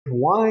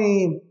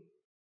why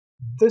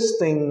this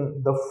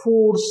thing, the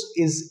force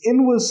is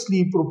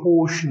inversely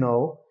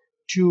proportional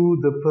to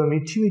the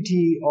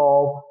permittivity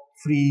of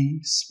free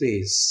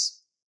space.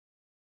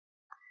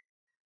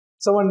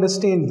 So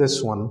understand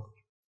this one,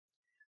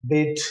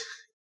 that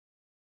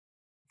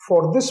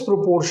for this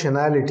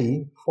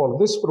proportionality,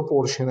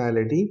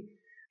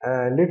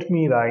 let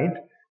me write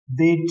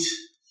that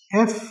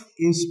F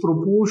is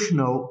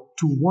proportional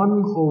to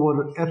 1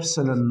 over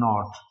epsilon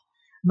naught.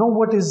 Now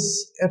what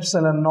is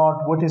epsilon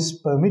naught? What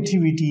is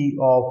permittivity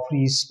of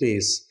free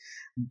space?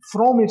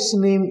 From its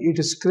name, it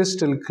is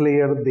crystal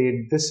clear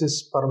that this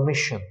is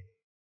permission.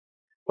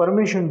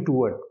 Permission to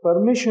what?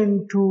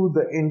 Permission to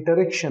the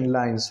interaction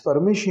lines,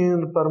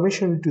 permission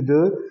to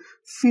the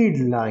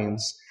field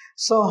lines.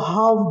 So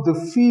how the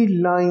field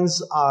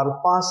lines are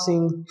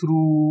passing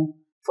through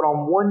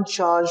from one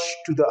charge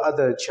to the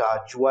other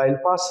charge while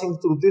passing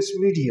through this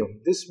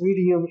medium. This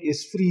medium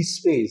is free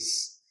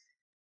space.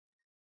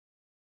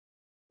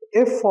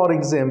 If, for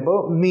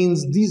example,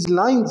 means these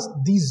lines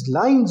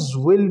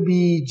will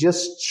be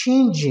just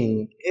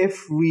changing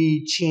if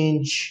we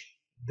change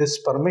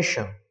this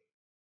permission.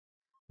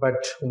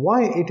 But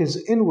why it is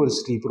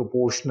inversely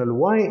proportional?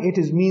 Why it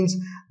is means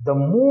the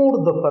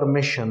more the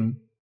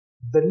permission,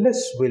 the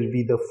less will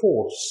be the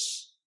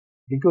force,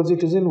 because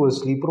it is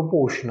inversely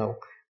proportional.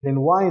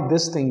 Then why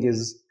this thing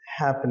is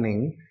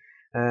happening?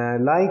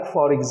 Like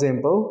for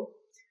example,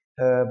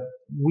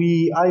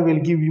 I will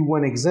give you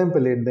one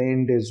example at the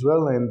end as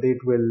well, and that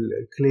will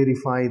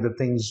clarify the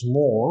things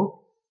more.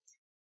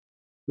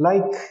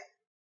 Like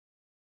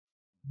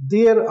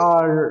there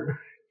are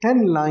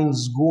 10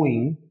 lines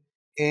going,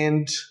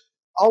 and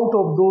out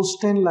of those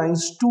 10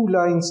 lines, 2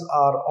 lines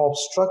are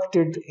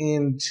obstructed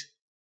and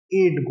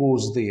 8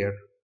 goes there.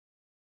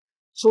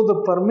 So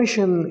the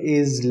permission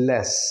is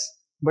less.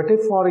 But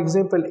if, for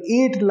example,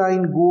 8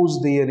 line goes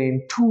there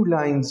and 2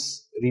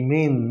 lines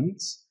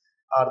remains,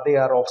 or they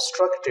are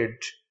obstructed,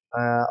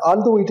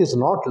 although it is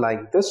not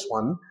like this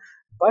one,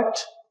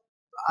 but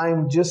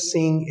I'm just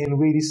saying in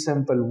very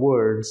simple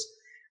words,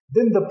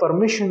 then the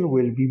permission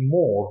will be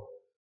more.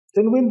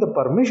 Then when the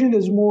permission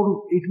is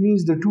more, it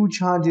means the 2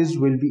 charges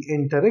will be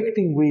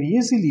interacting very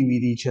easily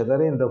with each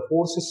other, and the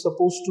force is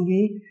supposed to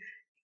be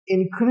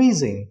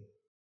increasing.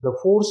 The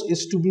force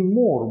is to be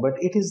more,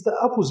 but it is the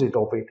opposite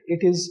of it.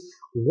 It is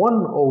 1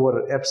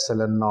 over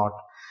epsilon naught.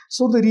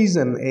 So the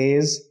reason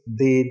is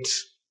that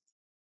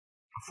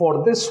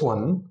for this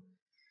one,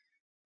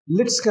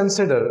 let's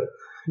consider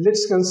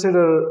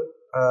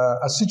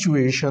a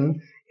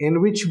situation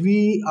in which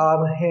we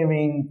are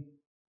having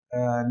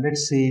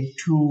let's say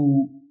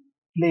 2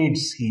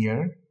 plates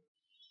here.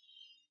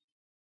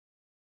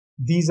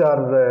 These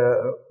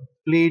are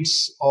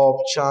plates of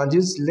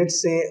charges.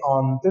 Let's say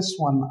on this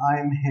one I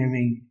am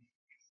having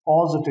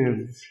positive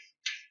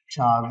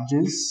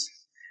charges,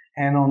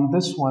 and on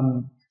this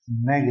one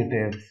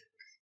negative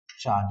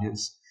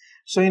charges.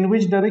 So in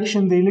which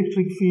direction the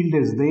electric field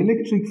is? The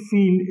electric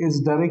field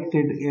is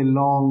directed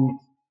along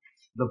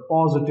the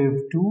positive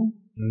to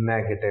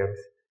negative.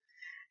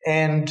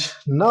 And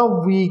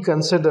now we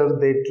consider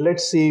that,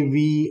 let's say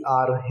we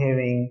are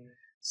having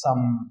a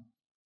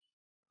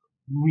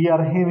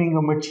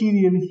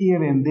material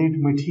here, and that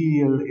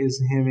material is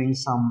having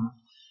some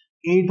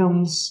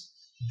atoms.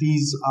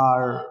 These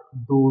are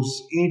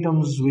those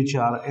atoms which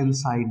are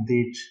inside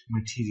that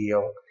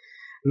material.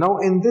 Now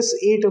in this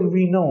atom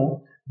we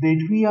know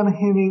that we are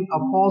having a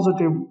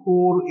positive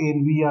core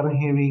and we are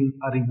having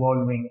a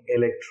revolving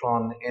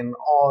electron in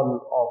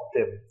all of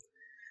them.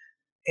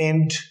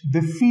 And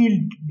the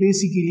field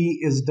basically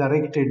is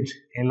directed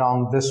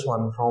along this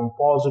one from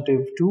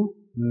positive to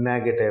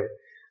negative.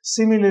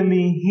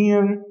 Similarly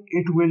here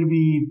it will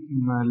be,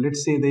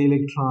 let's say the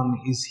electron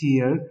is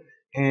here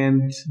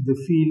and the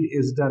field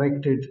is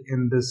directed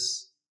in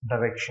this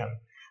direction.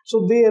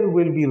 So there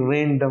will be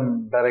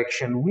random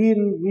direction.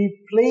 When we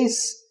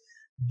place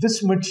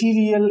this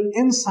material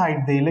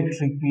inside the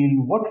electric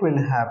field, what will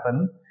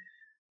happen?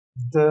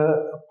 The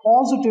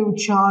positive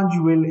charge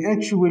will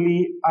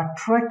actually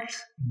attract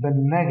the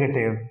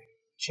negative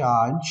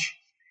charge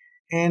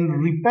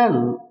and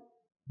repel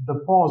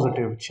the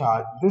positive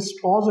charge. This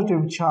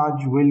positive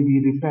charge will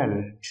be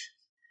repelled,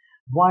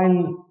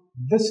 while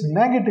this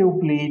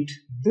negative plate,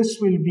 this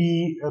will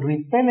be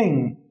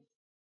repelling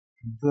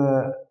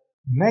the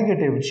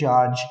negative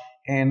charge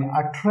and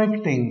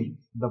attracting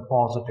the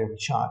positive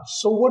charge.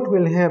 So what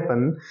will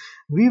happen?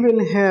 We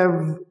will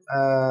have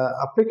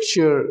a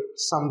picture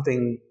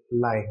something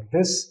like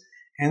this.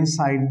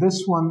 Inside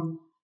this one,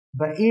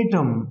 the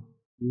atom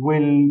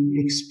will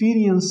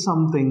experience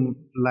something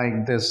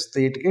like this,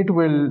 that it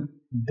will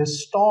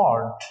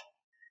distort,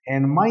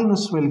 and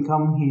minus will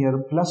come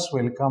here, plus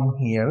will come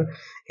here,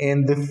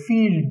 and the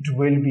field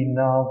will be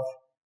now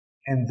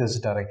in this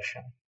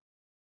direction.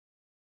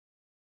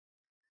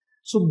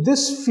 So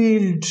this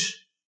field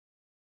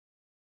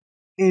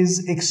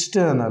is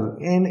external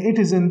and it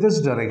is in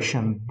this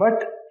direction,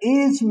 but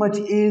as much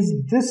as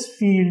this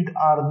field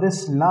or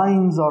this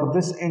lines or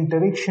this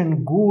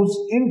interaction goes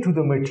into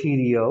the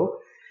material,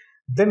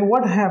 then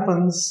what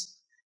happens?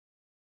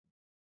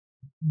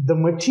 The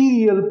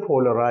material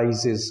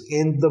polarizes,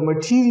 and the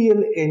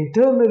material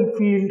internal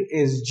field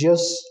is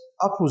just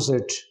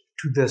opposite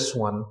to this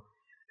one,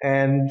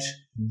 and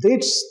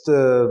that's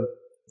the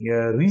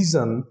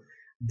reason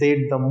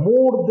that the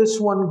more this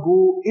one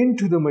go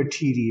into the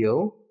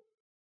material,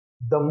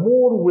 the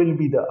more will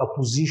be the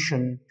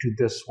opposition to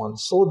this one.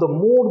 So the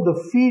more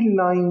the field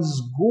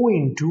lines go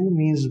into,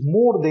 means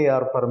more they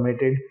are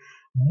permitted,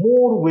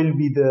 more will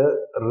be the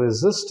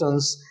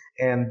resistance,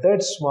 and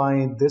that's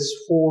why this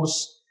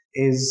force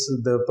is,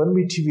 the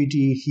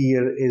permittivity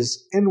here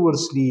is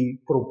inversely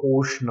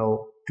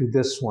proportional to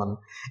this one,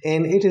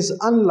 and it is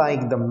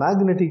unlike the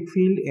magnetic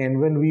field. And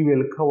when we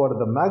will cover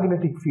the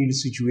magnetic field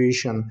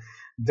situation,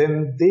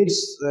 then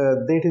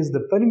that is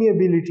the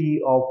permeability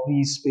of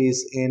free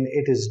space, and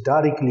it is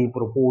directly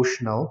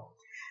proportional,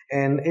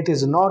 and it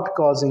is not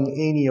causing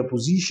any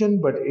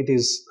opposition, but it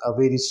is a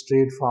very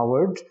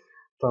straightforward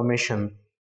permission.